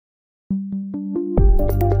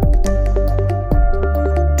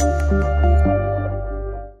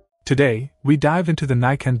Today, we dive into the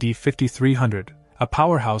Nikon D5300, a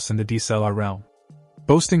powerhouse in the DSLR realm.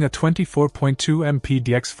 Boasting a 24.2 MP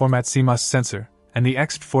DX format CMOS sensor and the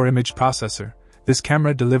X4 image processor, this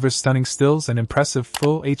camera delivers stunning stills and impressive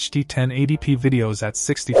full HD 1080p videos at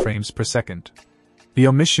 60 frames per second. The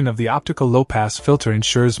omission of the optical low-pass filter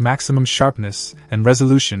ensures maximum sharpness and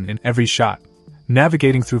resolution in every shot.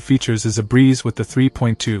 Navigating through features is a breeze with the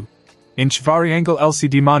 3.2-inch vari-angle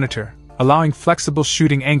LCD monitor, allowing flexible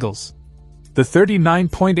shooting angles. The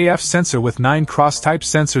 39-point AF sensor with 9 cross-type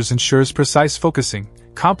sensors ensures precise focusing,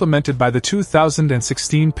 complemented by the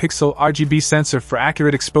 2016-pixel RGB sensor for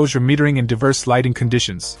accurate exposure metering in diverse lighting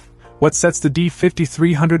conditions. What sets the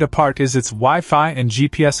D5300 apart is its Wi-Fi and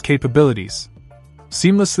GPS capabilities.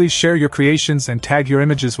 Seamlessly share your creations and tag your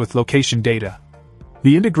images with location data.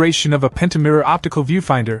 The integration of a pentamirror optical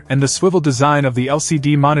viewfinder and the swivel design of the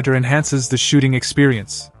LCD monitor enhances the shooting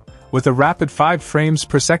experience. With a rapid 5 frames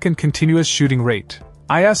per second continuous shooting rate,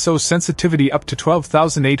 ISO sensitivity up to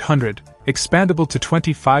 12,800, expandable to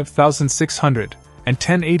 25,600, and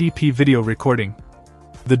 1080p video recording.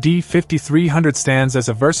 The D5300 stands as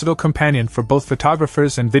a versatile companion for both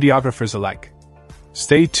photographers and videographers alike.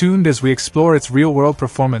 Stay tuned as we explore its real-world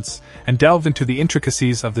performance and delve into the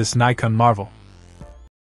intricacies of this Nikon marvel.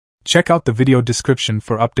 Check out the video description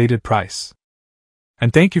for updated price.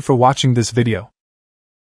 And thank you for watching this video.